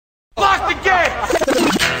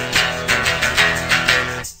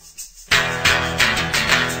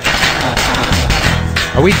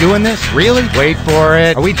Are we doing this? Really? Wait for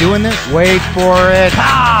it. Are we doing this? Wait for it.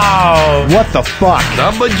 Pow! What the fuck?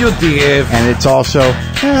 WTF. And it's also,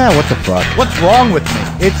 what the fuck? What's wrong with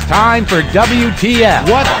me? It's time for WTF.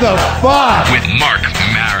 What the fuck? With Mark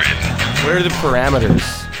Maron. What are the parameters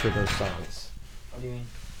for those songs? What do you mean?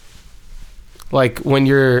 Like when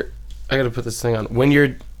you're, I gotta put this thing on. When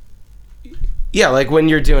you're, yeah, like when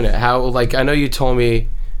you're doing it. How, like, I know you told me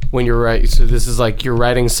when you're writing, so this is like you're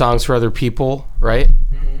writing songs for other people, right?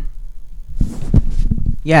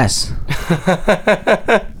 Yes.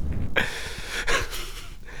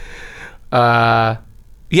 Yeah,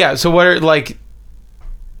 so what are, like,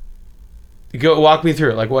 go walk me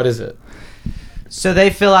through it. Like, what is it? So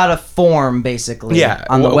they fill out a form, basically, Yeah,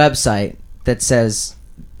 on the well- website that says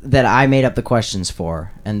that I made up the questions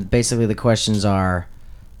for. And basically the questions are,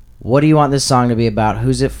 what do you want this song to be about?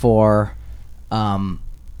 Who's it for?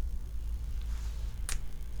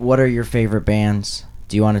 What are your favorite bands?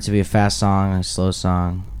 Do you want it to be a fast song, a slow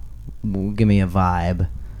song? Give me a vibe.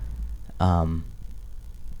 And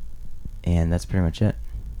that's pretty much it.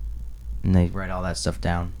 And they write all that stuff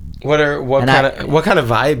down. What And kind of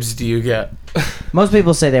vibes do you get? Most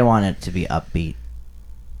people say they want it to be upbeat.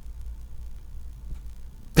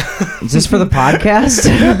 Is this for the podcast?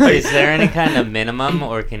 Is there any kind of minimum,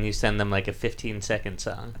 or can you send them like a 15-second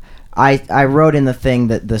song? I wrote in the thing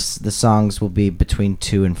that the songs will be between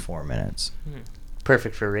 2 and 4 minutes.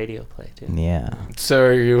 Perfect for radio play, too. Yeah. So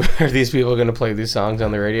are these people going to play these songs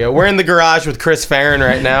on the radio? We're in the garage with Chris Farron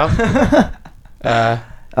right now.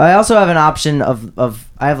 I also have an option of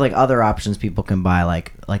I have like other options people can buy,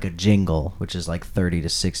 like a jingle, which is like 30 to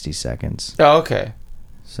 60 seconds. Oh, okay.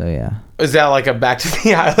 So yeah. Is that like a Back to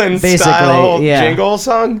the Island Basically, style yeah. jingle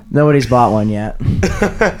song? Nobody's bought one yet.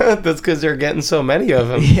 That's because they're getting so many of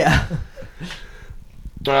them. Yeah.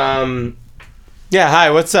 Yeah, hi,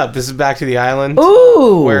 what's up? This is Back to the Island.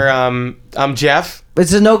 Ooh. Where I'm Jeff.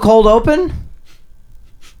 It's a no cold open?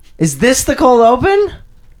 Is this the cold open?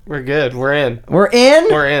 We're good. We're in. We're in?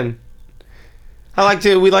 We're in.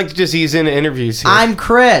 We like to just ease into interviews here. I'm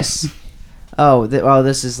Chris. Oh,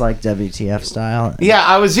 this is like WTF style. Yeah,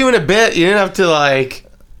 I was doing a bit. You didn't have to like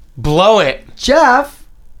blow it. Jeff,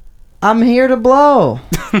 I'm here to blow.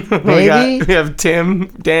 Baby. we have Tim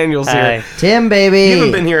Daniels Hi. here. Tim, baby. You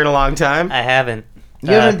haven't been here in a long time. I haven't.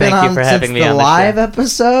 You haven't been thank on you for since having me the on the live show.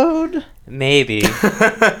 episode? Maybe.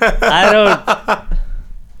 I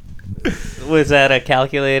don't... Was that a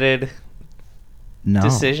calculated No.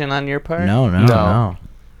 decision on your part? No.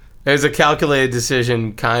 It was a calculated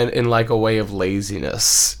decision, kind in like a way of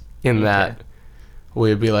laziness. In that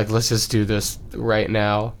we'd be like, let's just do this right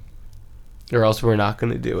now, or else we're not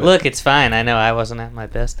going to do it. Look, it's fine. I know I wasn't at my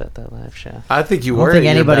best at that live show. I think you I were. don't think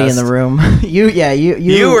at your anybody in best. the room. You were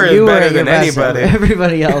better at your than best. anybody.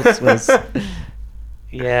 Everybody else was.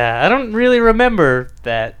 Yeah, I don't really remember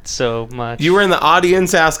that so much. You were in the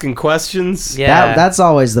audience asking questions. Yeah. That's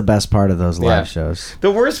always the best part of those live Yeah. shows.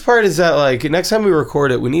 The worst part is that, like, next time we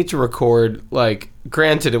record it, we need to record, like,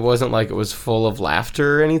 granted, it wasn't like it was full of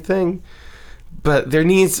laughter or anything, but there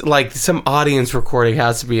needs, like, some audience recording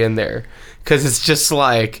has to be in there. Because it's just,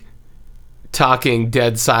 like, talking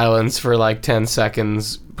dead silence for, like, 10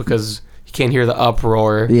 seconds because you can't hear the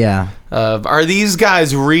uproar. Yeah. Are these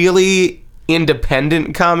guys really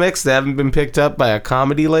independent comics that haven't been picked up by a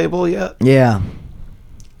comedy label yet? Yeah.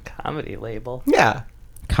 Comedy label. Yeah.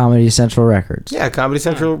 Comedy Central Records. Yeah, Comedy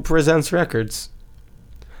Central presents records.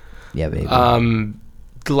 Yeah, baby.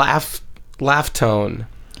 Laugh Tone,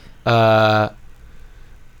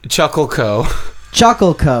 Chuckle Co.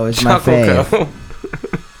 Chuckle Co. is my fave.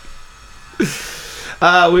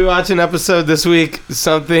 We watched an episode this week.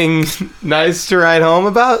 Something nice to write home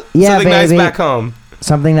about. Yeah, something nice baby. back home.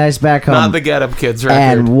 Something nice back home. Not the Get Up Kids record.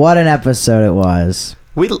 And what an episode it was.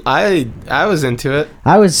 I was into it.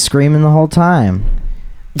 I was screaming the whole time.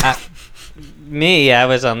 I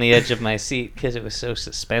was on the edge of my seat because it was so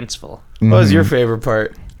suspenseful. What was your favorite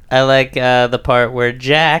part? I like the part where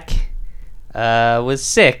Jack was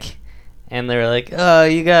sick, and they were like, "Oh,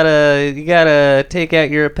 you gotta take out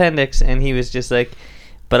your appendix," and he was just like,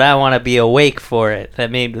 "But I want to be awake for it."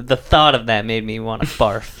 The thought of that made me want to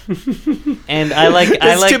barf. And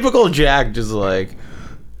It's typical Jack, just like,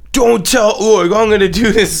 don't tell Org, I'm gonna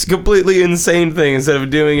do this completely insane thing instead of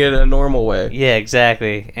doing it a normal way. Yeah,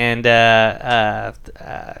 exactly. And I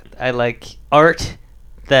like art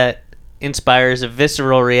that inspires a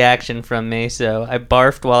visceral reaction from me, so I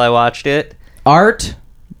barfed while I watched it. Art?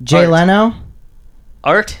 Jay Art. Leno?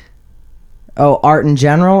 Art? Oh, art in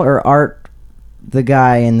general or art the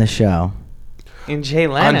guy in the show? In Jay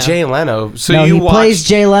Leno. On Jay Leno. So no, you he watched... plays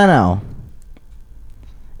Jay Leno.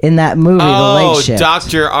 in that movie, The Late Shift.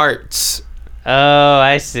 Dr. Arts. Oh,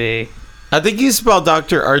 I see. I think you spelled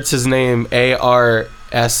Dr. Arts' name ARSZT,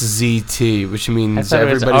 which I means thought it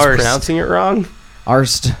was everybody's Arst. pronouncing it wrong.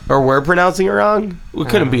 Arst. Or we're pronouncing it wrong. It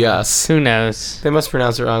couldn't be us. Who knows? They must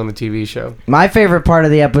pronounce it wrong on the TV show. My favorite part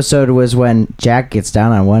of the episode was when Jack gets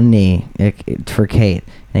down on one knee for Kate,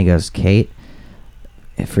 and he goes, "Kate,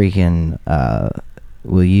 freaking,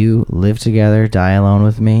 will you live together, die alone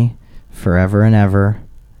with me, forever and ever?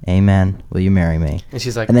 Amen. Will you marry me?" And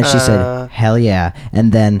she's like, And then she said, "Hell yeah!"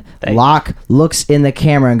 And then Thank- Locke looks in the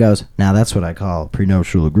camera and goes, "Now that's what I call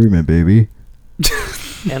prenuptial agreement, baby."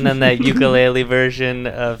 And then that ukulele version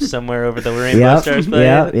of Somewhere Over the Rainbow Yep, starts playing.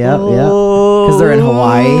 yep, yep, yep. 'Cause they're in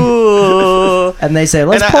Hawaii. And they say,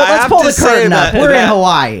 "Let's And pull, I let's have pull to the say curtain up. that- We're in that,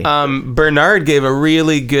 Hawaii." Bernard gave a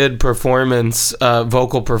really good performance,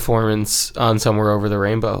 vocal performance on Somewhere Over the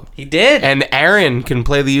Rainbow. He did. And Aaron can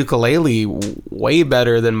play the ukulele way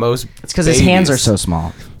better than most. It's because his hands are so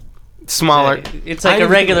small. smaller. It's like I- a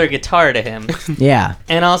regular guitar to him. Yeah.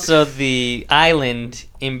 And also, the island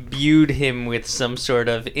imbued him with some sort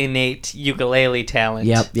of innate ukulele talent.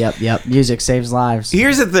 Yep. Music saves lives.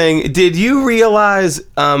 Here's the thing. Did you realize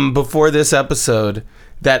before this episode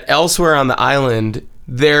that elsewhere on the island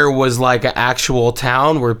there was like an actual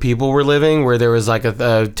town where people were living, where there was like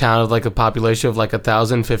a town of like a population of like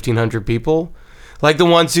 1,000, 1,500 people? Like the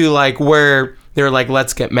ones who like where they were like,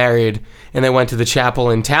 let's get married. And they went to the chapel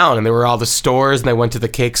in town, and there were all the stores, and they went to the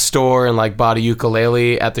cake store and like bought a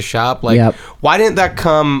ukulele at the shop. Like, Yep. why didn't that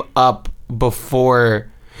come up before?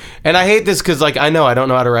 And I hate this because like I don't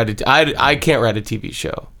know how to write it. I can't write a TV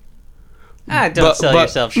show. Don't sell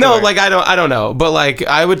yourself short. No, like I don't know, but like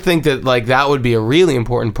I would think that like that would be a really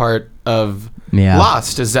important part of Yeah.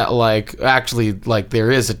 Lost, is that like actually like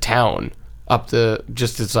there is a town up the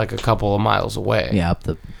just it's like a couple of miles away. Yeah, up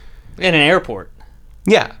the. In an airport.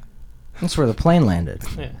 Yeah. That's where the plane landed.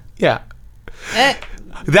 Yeah. Eh,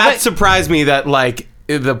 That but- surprised me that like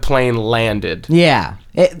the plane landed. Yeah,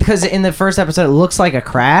 because in the first episode it looks like a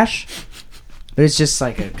crash, but it's just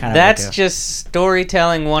like a kind of. That's like a, just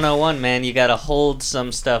storytelling 101, man. You got to hold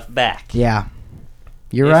some stuff back. Yeah,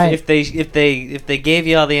 you're If- right. If they gave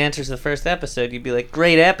you all the answers the first episode, you'd be like,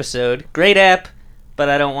 great episode, great app, but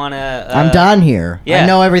I don't want to. I'm done here. yeah. I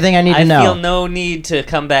know everything I need to know. I feel no need to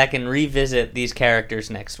come back and revisit these characters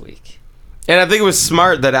next week. And I think it was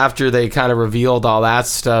smart that after they kind of revealed all that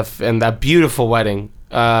stuff and that beautiful wedding.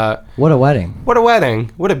 What a wedding! What a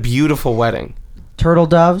wedding. What a beautiful wedding. Turtle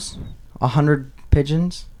doves, 100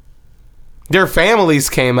 pigeons. Their families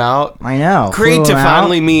came out. I know. Great Flew to them out.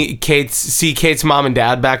 finally see Kate's mom and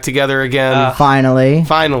dad back together again. Finally,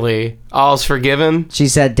 Finally, all's forgiven. she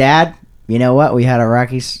said, "Dad, you know what? We had a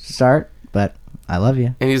rocky start, but I love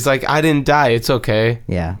you." And he's like, I didn't die. It's okay.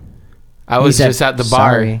 Yeah. I He was said, just at the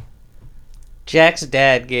bar. "Sorry." Jack's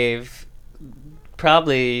dad gave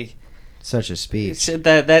probably Such a speech.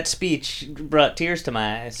 that speech brought tears to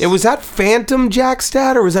my eyes. It was that Phantom Jack's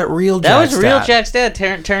dad, or was that real that Jack's was real dad? Jack's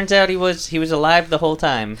dad. Turns out he was alive the whole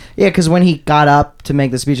time. Yeah, because when he got up to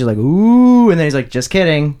make the speech, he's like, "Ooh," and then he's like, "Just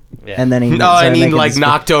kidding." Yeah. And then he No, started and he making like the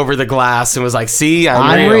knocked over the glass and was like, "See, I'm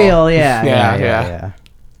I'm real." real. Yeah. Yeah, Yeah. yeah.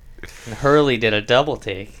 And Hurley did a double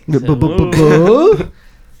take. Yeah. So, ooh. Bu-bu-bu-bu.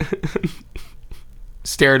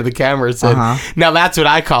 Stared at the camera and said, Uh-huh. "Now that's what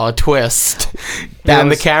I call a twist." That and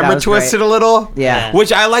was- the camera that was twisted great. a little. Yeah.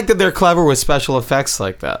 Which I like that they're clever with special effects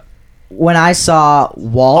like that. When I saw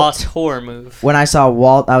Walt, Boss horror move.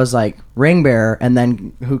 I was like, ring bearer, and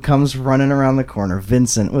then who comes running around the corner?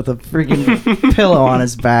 Vincent with a freaking pillow on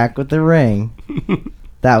his back with the ring.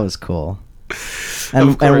 That was cool. Of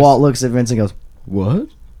And course. Walt looks at Vincent and goes, "What?"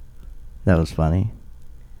 That was funny.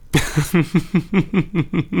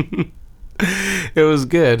 It was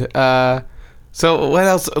good. So what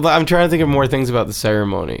else? I'm trying to think of more things about the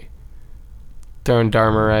ceremony. Throwing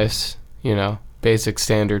Dharma rice, basic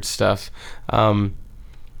standard stuff.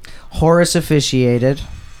 Horace officiated,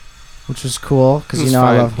 which was cool because It was I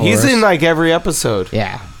fine. love Horace. He's in like every episode.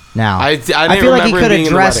 Yeah. Now I I didn't feel like he remember him could being have in the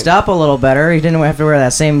dressed wedding. up a little better. He didn't have to wear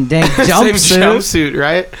that same dang Same jumpsuit. jumpsuit,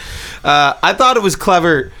 right? I thought it was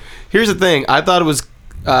clever. Here's the thing. I thought it was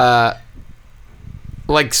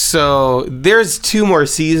so there's 2 more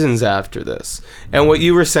seasons after this. And what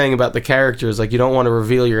you were saying about the characters, like you don't want to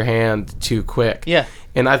reveal your hand too quick. Yeah.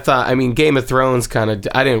 And I thought, Game of Thrones kind of,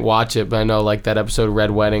 I didn't watch it, but I know like that episode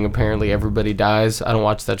Red Wedding, apparently everybody dies. I don't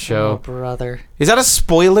watch that Oh, show. brother. Is that a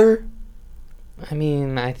spoiler? I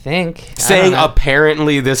mean, I think Saying I don't know.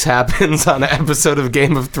 apparently this happens on an episode of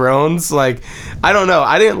Game of Thrones. Like, I don't know.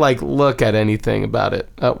 I didn't like look at anything about it.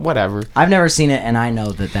 Whatever. I've never seen it, and I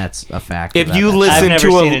know that that's a fact. If about you that. listen never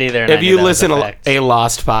to seen it either, and I if knew you that was listen a to fact. a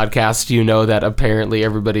Lost podcast, you know that apparently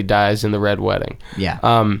everybody dies in the Red Wedding. Yeah.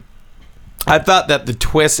 I thought that the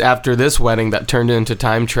twist after this wedding that turned into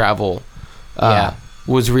time travel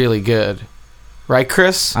was really good. Right,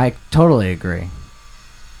 Chris? I totally agree.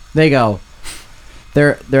 They go.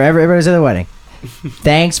 Everybody's at the wedding.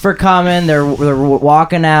 Thanks for coming. They're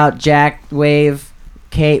walking out. Jack wave,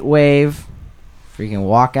 Kate wave. Freaking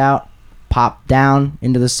walk out. Pop down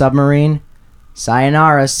into the submarine.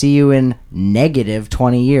 Sayonara. See you in negative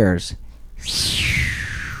 20 years.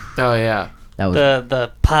 Oh, yeah. That was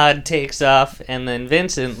The pod takes off, and then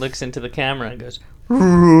Vincent looks into the camera and goes,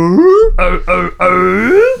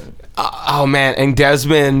 Oh, man. And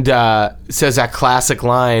Desmond says that classic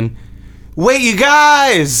line, "Wait, you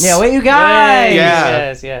guys!" yeah. Wait, you guys.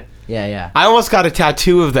 Yeah. yeah. Yeah. I almost got a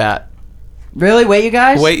tattoo of that. Really? Wait, you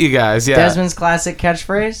guys. Wait, you guys. Yeah. Desmond's classic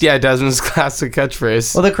catchphrase. Yeah, Desmond's classic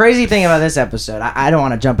catchphrase. Well, the crazy thing about this episode, I don't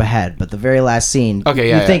want to jump ahead, but the very last scene. Okay,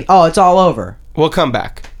 yeah, You think, oh, it's all over. We'll come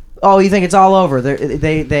back. Oh, you think it's all over?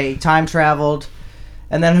 They time traveled,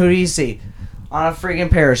 and then who do you see on a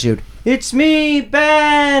freaking parachute? It's me,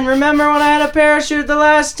 Ben. Remember when I had a parachute the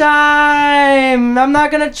last time? I'm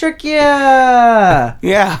not gonna trick you. And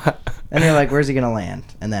Yeah. you're like, where's he gonna land?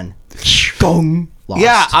 And then, boom, lost.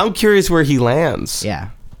 Yeah, I'm curious where he lands. Yeah.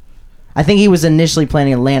 I think he was initially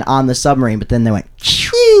planning to land on the submarine, but then they went,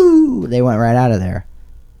 shoo, they went right out of there.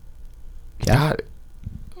 God.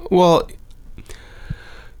 Well,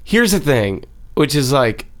 here's the thing, which is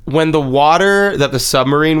like when the water that the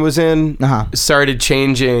submarine was in Uh-huh. started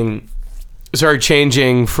changing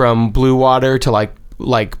from blue water to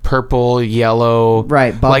like purple, yellow,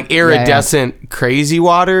 Right, like iridescent, crazy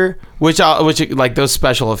water, which like those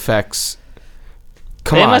special effects.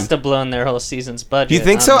 Come They on, must have blown their whole season's budget. you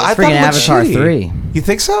think on so? this. I thought Freaking it looked Avatar shitty. 3. You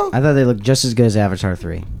think so? I thought they looked just as good as Avatar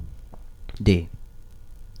 3. D.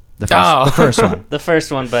 The Oh. first one. The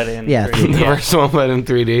first one, but in Yeah, 3D. The Yeah. first one, but in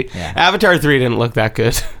 3D. Yeah. Avatar 3 didn't look that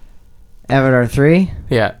good. Avatar 3?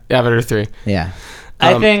 Yeah, Avatar 3. Yeah.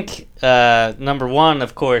 I think number one,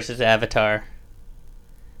 of course, is Avatar.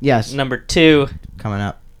 Yes. Number two, Coming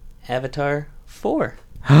up. Avatar 4.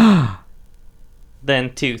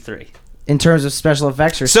 Then 2, 3. In terms of special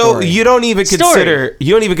effects or So story? you don't even Story.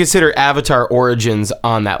 consider Avatar Origins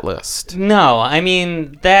on that list. No, I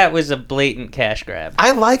mean that was a blatant cash grab.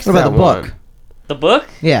 I liked What about that the book? one. The book?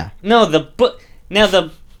 Yeah. No, the book. Now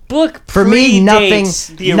the book For me,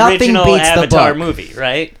 predates the nothing original beats the Avatar book. movie,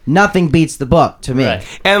 right? Nothing beats the book to me.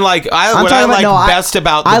 Right. And like what I talking like about- no, best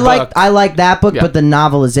about the I book. like that book, Yeah. but the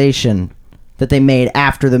novelization that they made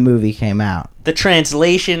after the movie came out. The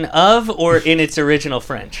translation of or in its original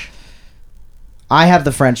French. I have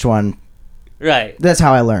the French one. Right. That's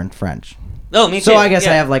how I learned French. Oh, me too. So I guess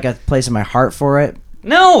yeah. I have like a place in my heart for it.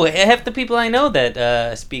 No, half the people I know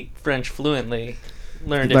that speak French fluently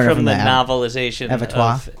learned it Learned it from from the the novelization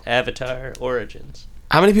Avatar. of Avatar Origins.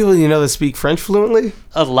 How many people do you know that speak French fluently?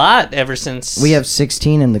 A lot ever since We have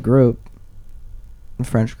 16 in the group. The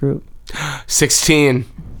French group. 16.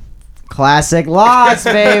 Classic Lost,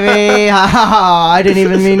 baby. I didn't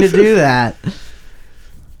even mean to do that.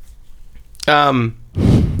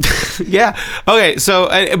 Yeah. Okay. So,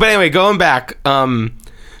 but anyway, going back.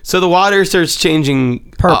 So the water starts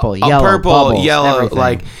changing Purple, yellow, purple, bubbles, yellow. everything.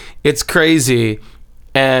 Like it's crazy,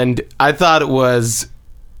 and I thought it was.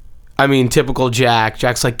 I mean, typical Jack.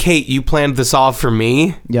 Jack's like, Kate, you planned this all for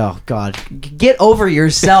me, Yo, God. Get over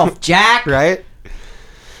yourself, Jack. right?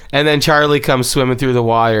 And then Charlie comes swimming through the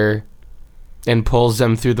water and pulls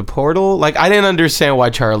them through the portal. Like, I didn't understand why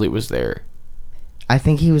Charlie was there, I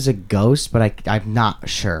think he was a ghost, but I'm not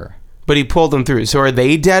sure. but he pulled them through. So are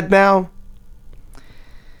they dead now?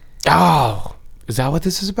 Oh, is that what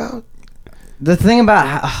this is about? The thing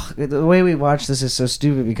about the way we watch this is so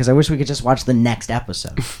stupid because I wish we could just watch the next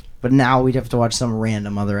episode. But now we'd have to watch some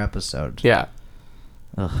random other episode. Yeah.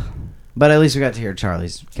 Ugh. But at least we got to hear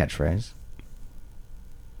Charlie's catchphrase.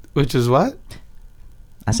 Which is what?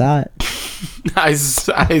 I saw it. I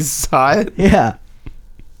saw it. Yeah.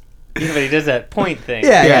 Yeah, but he does that point thing.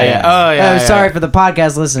 Yeah. Oh, yeah. Sorry for the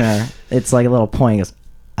podcast listener. It's like a little point. He goes,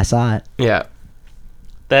 I saw it. Yeah.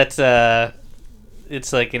 That's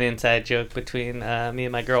it's like an inside joke between me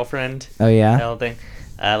and my girlfriend. Oh, yeah? That whole thing.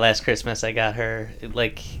 Last Christmas I got her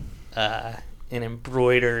like an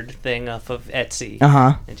embroidered thing off of Etsy.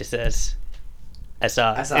 Uh-huh. It just says I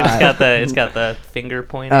saw it. I saw And it. it's got the finger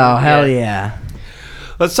pointing. Oh, hell yeah.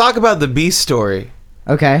 Let's talk about the Beast story.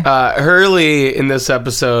 Okay. Hurley in this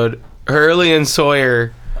episode, Hurley and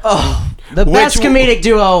Sawyer. The best comedic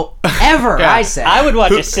duo ever, Yeah. I say. I would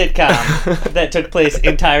watch a sitcom that took place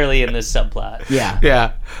entirely in this subplot. Yeah.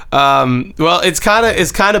 Yeah. Well, it's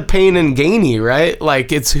kind of Payne and Gainey, right?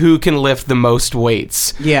 Like it's who can lift the most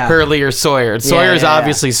weights. Yeah. Hurley or Sawyer. Sawyer's yeah.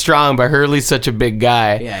 obviously strong, but Hurley's such a big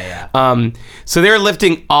guy. Yeah. So they're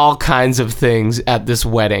lifting all kinds of things at this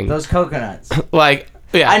wedding. Those coconuts. Like,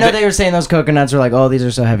 yeah. I know they were saying those coconuts were like, oh, these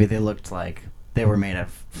are so heavy. They looked like they were made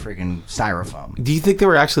of freaking styrofoam. Do you think they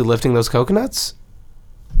were actually lifting those coconuts?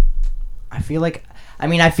 I feel like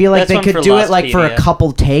they That's one could for do it like for a Lostpedia.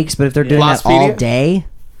 couple takes, but if they're doing that all Lostpedia? day,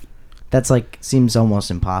 that's like seems almost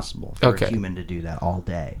impossible for Okay. a human to do that all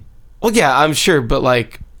day. Well, yeah, I'm sure, but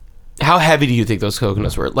like, how heavy do you think those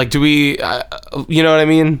coconuts were? Like, do we, you know what I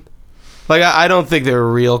mean? Like, I don't think they were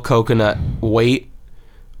real coconut weight,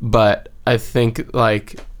 but I think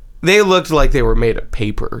like they looked like they were made of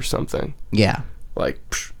paper or something. Yeah. Like,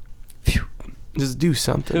 phew, just do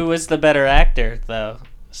something. Who was the better actor, though?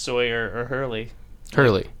 Sawyer or Hurley?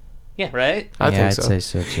 Hurley. Yeah, right? I think I'd so. say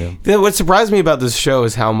so too. Yeah, what surprised me about this show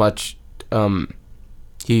is how much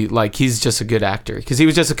he's just a good actor, because he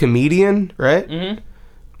was just a comedian, right? Mm-hmm.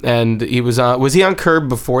 And he was he on Curb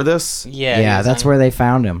before this? Yeah. he Yeah, was that's on- where they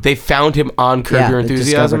found him. They found him on Curb yeah, Your they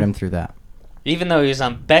discovered Enthusiasm. him through that. Even though he was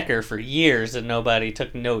on Becker for years and nobody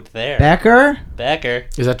took note there. Becker? Becker.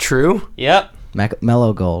 Is that true? Yep.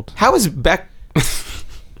 Mellow Gold. How is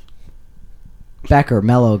Becker,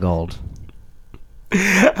 Mellow Gold.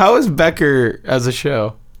 How is Becker as a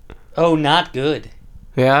show? Oh, not good.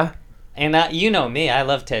 Yeah? And you know me, I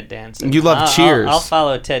love Ted Danson. You love Cheers. I'll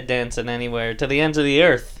follow Ted Danson anywhere, to the ends of the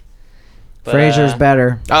earth. But, Frasier's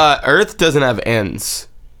better. Earth doesn't have ends.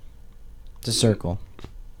 It's a circle.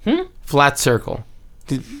 Flat circle.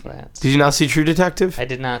 Flats. Did you not see True Detective? I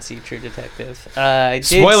did not see True Detective. I did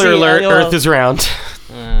Spoiler see, alert, Earth is round.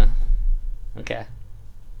 Okay.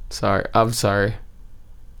 Sorry. I'm sorry.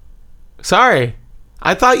 Sorry.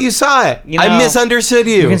 I thought you saw it. You I know- misunderstood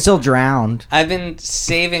you. You can still drown. I've been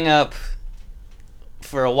saving up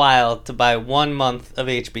for a while to buy 1 month of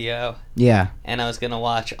HBO, Yeah. and I was going to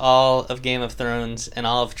watch all of Game of Thrones and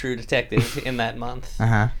all of True Detective in that month.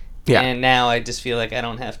 Uh-huh. Yeah. And now I just feel like I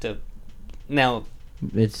don't have to. Now,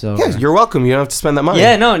 It's over. Yeah, you're welcome. You don't have to spend that money.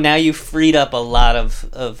 yeah, no, now you freed up a lot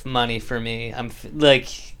of money for me. Like,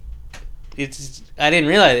 it's. I didn't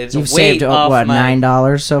realize it. It's You've a weight saved off what, my,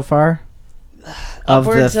 $9 so far? Of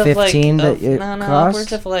the upwards 15 like, that it no, cost?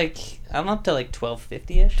 upwards of like I'm up to like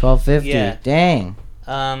 $12.50ish. $12.50. Yeah. Dang.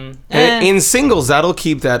 And in singles, that'll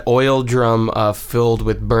keep that oil drum filled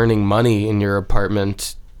with burning money in your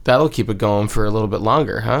apartment. That'll keep it going for a little bit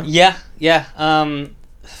longer, huh? Yeah.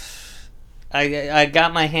 I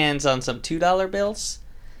got my hands on some $2 bills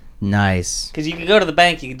Nice. because you can go to the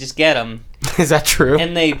bank, you can just get them, Is that true?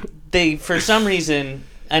 and they for some reason,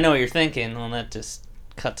 I know what you're thinking. Well, that just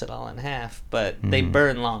cuts it all in half, but they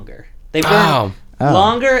burn longer. They burn Oh. Oh.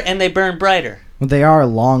 longer and they burn brighter. Well, they are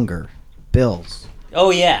longer bills. Oh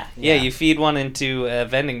yeah. You feed one into a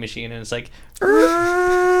vending machine and it's like,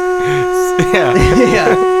 Yeah.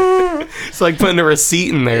 Yeah. It's like putting a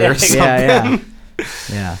receipt in there or something.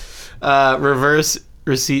 Yeah, yeah. Reverse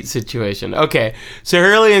receipt situation. Okay, so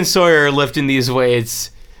Hurley and Sawyer are lifting these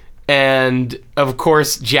weights, and of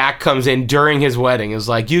course Jack comes in during his wedding. Is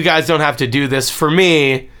like, you guys don't have to do this for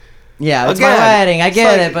me. Yeah, it's my Again, wedding. I it's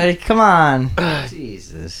get like- it, but come on.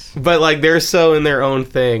 Jesus. But like they're so in their own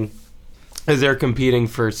thing, as they're competing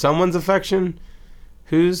for someone's affection.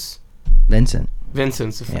 Who's Vincent.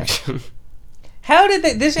 Vincent's affection? how did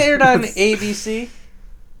they? This aired on ABC.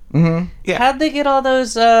 Mm-hmm. Yeah. How'd they get all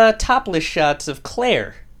those topless shots of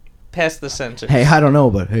Claire past the censors? Hey, I don't know,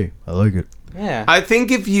 but hey, I like it. Yeah. I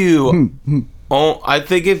think if you, I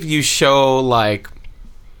think if you show like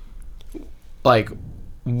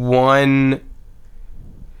one,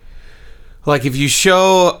 like if you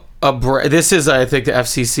show this is, I think the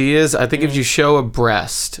FCC is, I think if you show a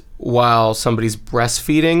breast while somebody's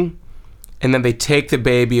breastfeeding, and then they take the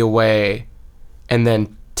baby away, and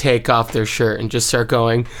then take off their shirt and just start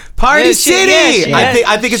going Party Yeah, City. yeah,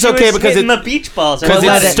 I think it's she okay was because hitting it the beach balls. because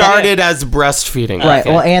Well, it let it- started as breastfeeding. Right. Okay.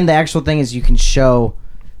 Well, and the actual thing is, you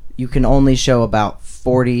can only show about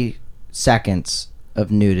 40 seconds of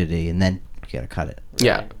nudity, and then you gotta cut it.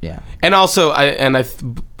 Yeah. Yeah. And also, I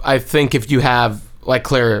think if you have, like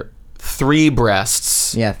Claire, 3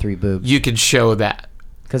 breasts, Yeah, 3 boobs. you could show that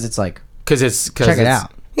Because it's like, because it's check it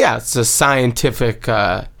out. Yeah, it's a scientific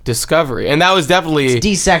discovery, and that was definitely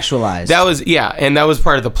Desexualized. and that was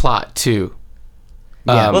part of the plot too.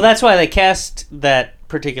 Yeah. Well, that's why they cast that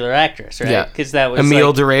particular actress, right? Yeah. Because that was Emile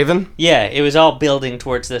like, DeRaven. yeah, it was all building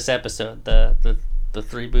towards this episode. The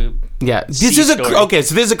three boob. Yeah, this Sea is story. okay.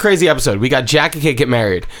 So this is a crazy episode. We got Jack and Kate get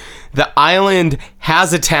married. The island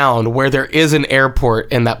has a town where there is an airport,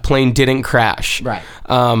 and that plane didn't crash. Right.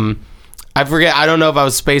 I forget. I don't know if I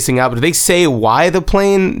was spacing out, but did they say why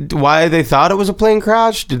they thought it was a plane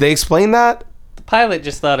crash? Did they explain that? The pilot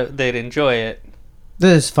just thought they'd enjoy it.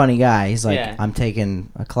 This funny guy. He's like, Yeah. I'm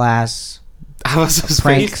taking a class. I was just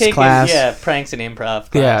prank He's taking class. pranks and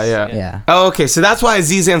improv class. Yeah. Yeah. Oh, okay. So that's why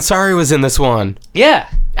Aziz Ansari was in this one Yeah.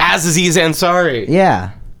 as Aziz Ansari.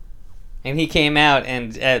 Yeah. And he came out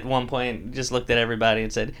and at one point just looked at everybody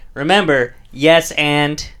and said, "Remember, yes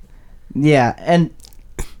and." Yeah. And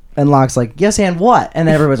Locke's like, yes, and what? And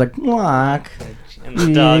then everybody's like, Locke. And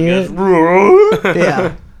the dog goes,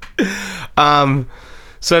 Yeah.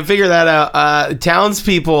 So I figured that out.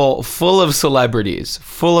 Townspeople full of celebrities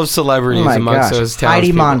Oh my amongst gosh. those Heidi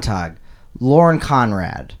townspeople. Montag, Lauren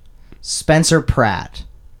Conrad, Spencer Pratt,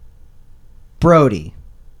 Brody.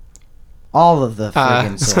 All of the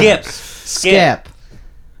friggin' Skip. Skip.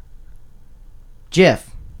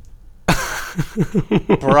 Jiff.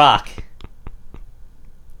 Brock.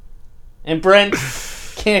 And Brent.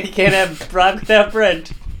 Can't have Brock without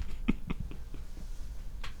Brent.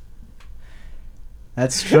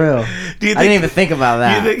 That's true. Do you I didn't even think about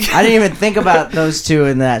that. you think- I didn't even think about those two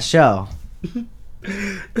in that show.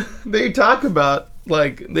 They talk about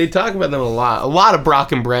them a lot. A lot of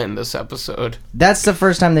Brock and Brent in this episode. That's the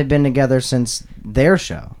first time they've been together since their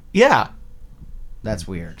show. Yeah. That's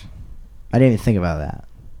weird. I didn't even think about that.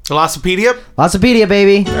 Velocipedia? Lossopedia,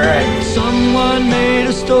 baby. All right. Someone made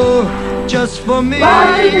a store just for me.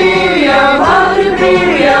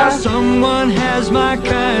 Someone has my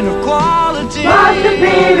kind of quality. Someone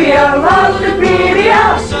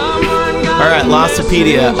got All right,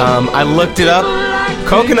 Velocipedia. I looked it up.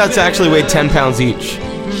 Coconuts actually weighed 10 pounds each.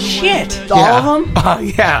 Shit. All of them?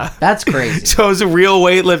 Yeah. That's crazy. So it was a real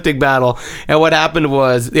weightlifting battle. And what happened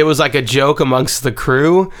was, it was like a joke amongst the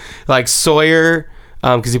crew. Like Sawyer,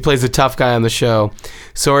 because he plays the tough guy on the show,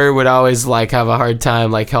 Sawyer would always like have a hard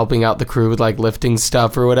time like helping out the crew with like lifting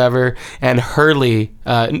stuff or whatever. And Hurley,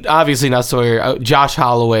 obviously not Sawyer, Josh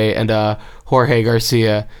Holloway and Jorge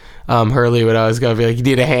Garcia, Hurley would always go be like, you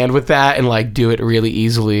need a hand with that, and like do it really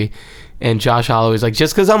easily. And Josh Holloway's like,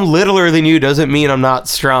 just because I'm littler than you doesn't mean I'm not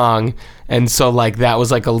strong. And so like that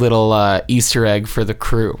was like a little Easter egg for the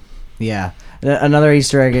crew. Yeah. Another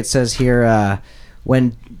Easter egg, it says here,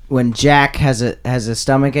 when Jack has a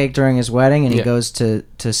stomach ache during his wedding, and he Yeah. goes to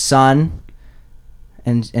Sun,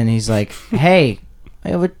 and he's like, hey, I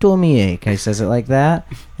have a tummy ache. He says it like that.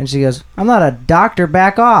 And she goes, I'm not a doctor,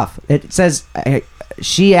 back off. It says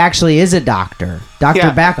she actually is a doctor. Dr.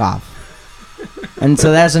 Yeah. Back off. And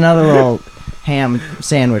so that's another little ham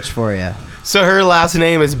sandwich for you. So her last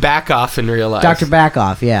name is Backoff in real life. Dr. Back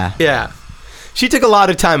off, yeah. Yeah. She took a lot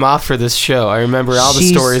of time off for this show. I remember all the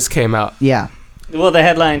She's- stories came out. Yeah. Well, the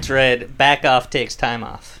headlines read, "Back off takes time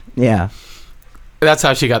off." Yeah. That's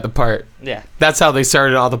how she got the part. Yeah. That's how they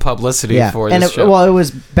started all the publicity Yeah. for And this show. well, it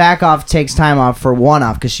was Back Off takes time off for one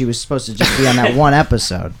off because she was supposed to just be on that one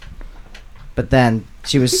episode. But then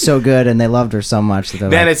she was so good and they loved her so much that they're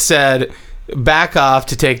Then like, it said, back off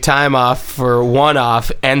to take time off for one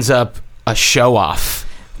off ends up a show off.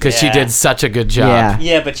 Because she Yeah. did such a good job.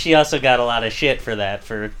 Yeah. Yeah, but she also got a lot of shit for that,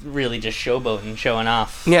 for really just showboating, showing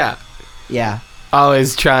off. Yeah. yeah.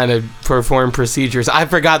 Always trying to perform procedures. I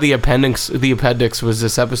forgot the appendix. The appendix was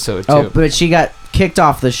this episode too. Oh, but she got kicked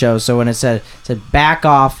off the show. So when it said Back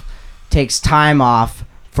Off takes time off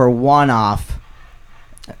for one off,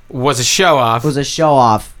 Was a show off. was a show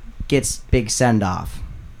off, gets big send off.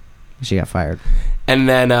 She got fired. And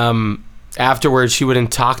then afterwards, she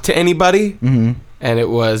wouldn't talk to anybody. Mm-hmm. And it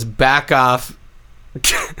was back off.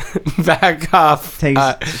 Back off.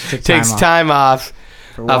 Takes time off.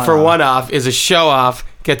 for One off is a show off.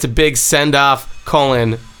 Gets a big send off.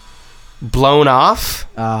 Blown off.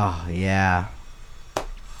 Oh, yeah.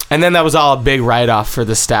 And then that was all a big write off for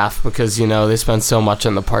the staff because, you know, they spent so much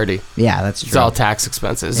on the party. Yeah, that's It's true. all tax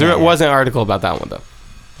expenses. Yeah, There yeah. wasn't an article about that one, though.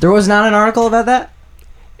 There was not an article about that?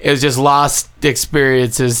 It was just lost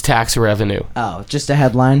experiences, tax revenue. Oh, just a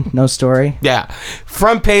headline, no story. Yeah.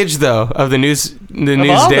 Front page, though, of the News News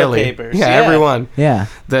all the Daily. papers, yeah, yeah. everyone. Yeah.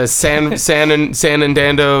 The San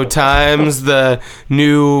Fernando Times, the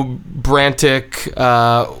New Brantic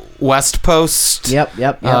West Post. Yep.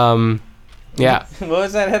 Yeah. What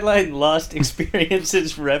was that headline? Lost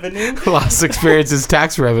experiences revenue? Lost experiences,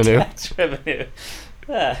 tax revenue. Tax revenue.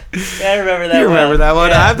 Yeah, I remember that. You remember that one?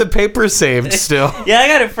 Yeah. I have the paper saved still. Yeah, I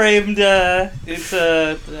got it framed.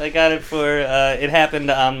 I got it for. It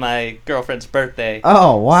happened on my girlfriend's birthday.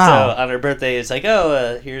 Oh wow! So on her birthday, it's like,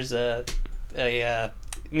 here's a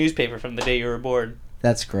newspaper from the day you were born.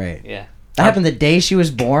 That's great. Yeah. That happened the day she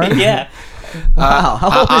was born. Yeah. Wow.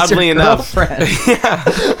 How old is oddly your enough. girlfriend?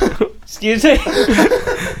 Yeah. Excuse me.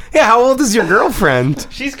 Yeah, how old is your girlfriend?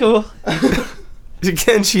 She's cool.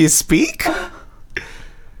 Can she speak?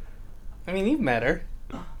 I mean, you've met her.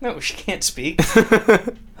 No, she can't speak.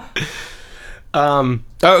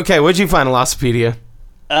 Okay, what'd you find, Velocipedia?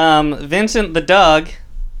 Vincent the dog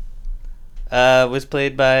was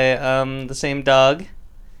played by the same dog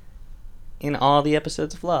in all the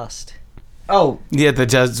episodes of Lost. Oh, Yeah,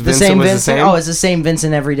 Vincent the same was Vincent. the same. Oh, it's the same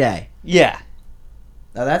Vincent every day. Yeah.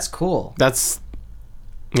 Oh, that's cool. That's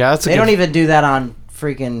a They good- don't even do that on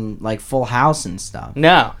freaking like Full House and stuff.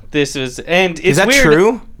 No, this was, and it's Is that weird.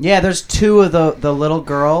 true? Yeah, there's two of the little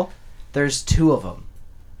girl. There's two of them.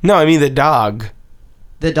 No, I mean the dog.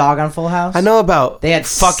 The dog on Full House. I know about They had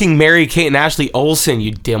fucking Mary Kate and Ashley Olsen,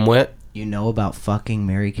 you dimwit. You know about fucking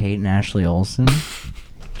Mary Kate and Ashley Olsen?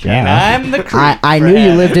 And I'm the creep. I knew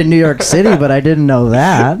you lived in New York City, but I didn't know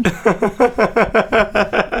that.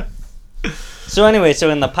 So anyway, so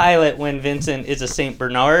in the pilot, when Vincent is a Saint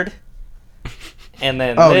Bernard, and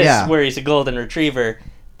then Oh, this, yeah. where he's a golden retriever,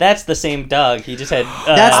 that's the same dog. He just had.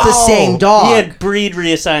 That's the same dog. He had breed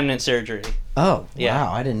reassignment surgery. Oh, Yeah.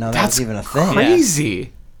 wow. I didn't know that That's was even a thing.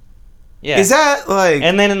 crazy. Yeah. Is that like?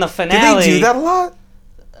 And then in the do finale, they do that a lot?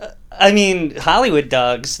 I mean, Hollywood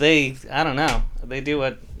dogs. I don't know. They do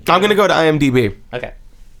what. I'm gonna go to IMDb. Okay.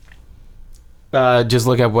 Just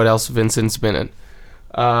look at what else Vincent's been in.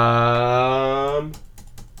 I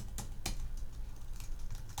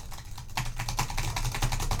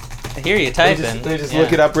hear you Let typing. me just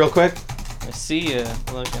look it up real quick. I see you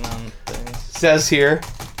looking on things. Says here.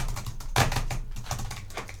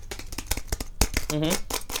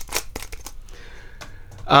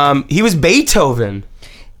 He was Beethoven.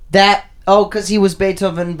 Because he was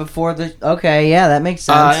Beethoven before the... Okay, yeah, that makes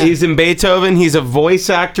sense. He's in Beethoven. He's a voice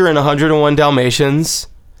actor in 101 Dalmatians.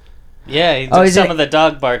 Yeah, he did Oh, he's some a- of the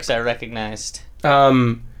dog barks I recognized.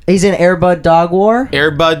 He's in Air Bud Dog War?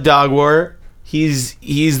 Air Bud Dog War. He's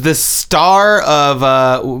the star of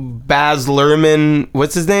Baz Luhrmann.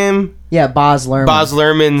 What's his name? Yeah, Baz Luhrmann. Baz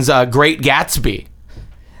Luhrmann's Great Gatsby.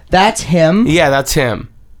 That's him? Yeah, that's him.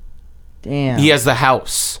 Damn. He has the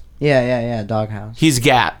house. Yeah, Doghouse. He's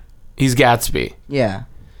Gatsby. Yeah.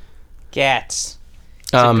 Gats.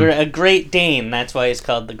 Um, A Great Dane. That's why he's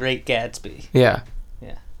called the Great Gatsby. yeah.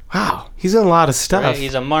 Yeah. Wow, he's in a lot of stuff. Right?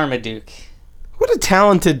 He's a Marmaduke. What a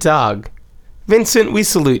talented dog. Vincent, we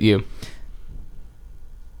salute you.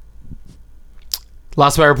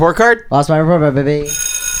 Lost my report card? Lost my report, baby.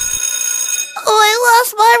 Oh, I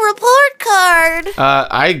lost my report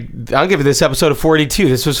card. I'll give this episode a 42.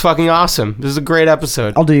 This was fucking awesome. This is a great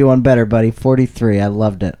episode. I'll do you one better, buddy. 43. I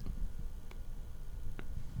loved it.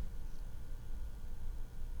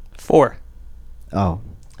 4. Oh,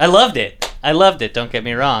 I loved it. Don't get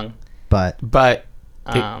me wrong. but... But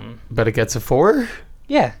Um, it gets a 4?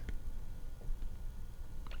 yeah.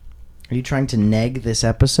 Are you trying to neg this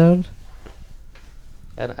episode?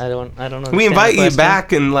 I don't know. We invite you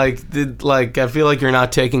back and I feel like you're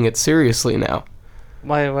not taking it seriously now.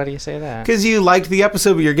 Why do you say that? Because you liked the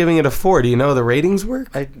episode, but you're giving it a 4. Do you know how the ratings work?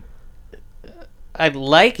 I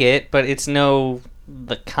like it, but it's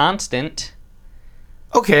the constant.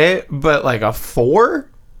 Okay, but like a 4?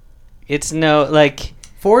 It's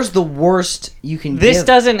 4's the worst you can this give.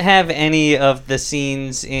 doesn't have any of the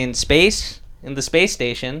scenes in space, in the space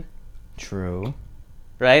station, True.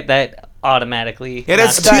 right? That automatically. It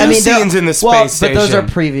has knocks- two scenes in the space But those are station.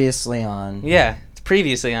 previously on. Yeah, it's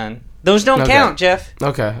previously on. Those don't Okay. count, Jeff.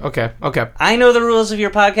 Okay. I know the rules of your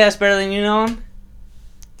podcast better than you know them.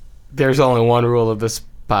 There's only one rule of this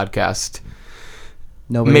podcast.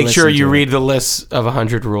 Nobody Make sure listened you to read it. the list of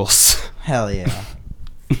 100 rules. Hell yeah.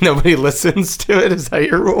 Nobody listens to it. Is that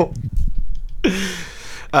your rule?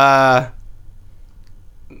 All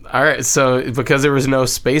right. So because there was no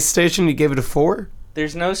space station, you gave it a 4?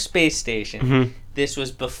 There's no space station. Mhm. This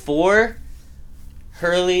was before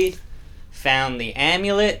Hurley found the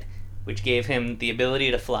amulet, which gave him the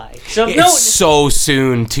ability to fly. So It's so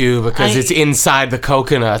soon too because it's inside the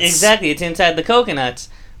coconuts. Exactly, it's inside the coconuts.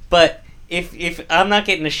 But if I'm not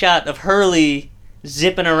getting a shot of Hurley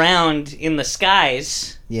zipping around in the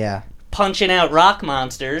skies, Yeah. punching out rock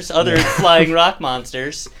monsters, other flying rock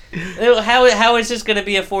monsters, how is this going to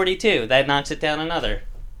be a 42? That knocks it down another.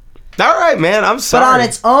 All right, man. I'm But sorry. on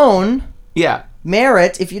its own, yeah.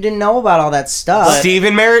 Merritt, if you didn't know about all that stuff.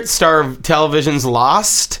 Stephen Merritt, star of television's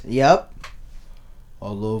Lost. Yep. I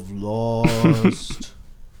love Lost.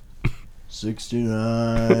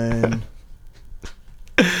 69.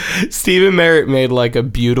 Stephen Merritt made like a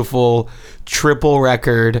beautiful triple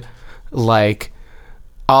record, like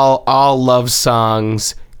all love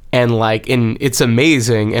songs, and it's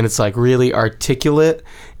amazing, and it's like really articulate,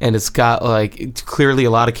 and it's got like it's clearly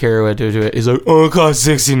a lot of character to it. He's like, oh, I got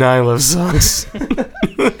 69 love songs.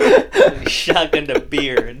 Shotgun to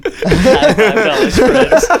beer and $5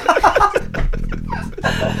 spreads.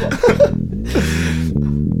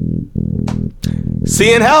 See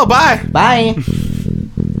you in hell. Bye. Bye.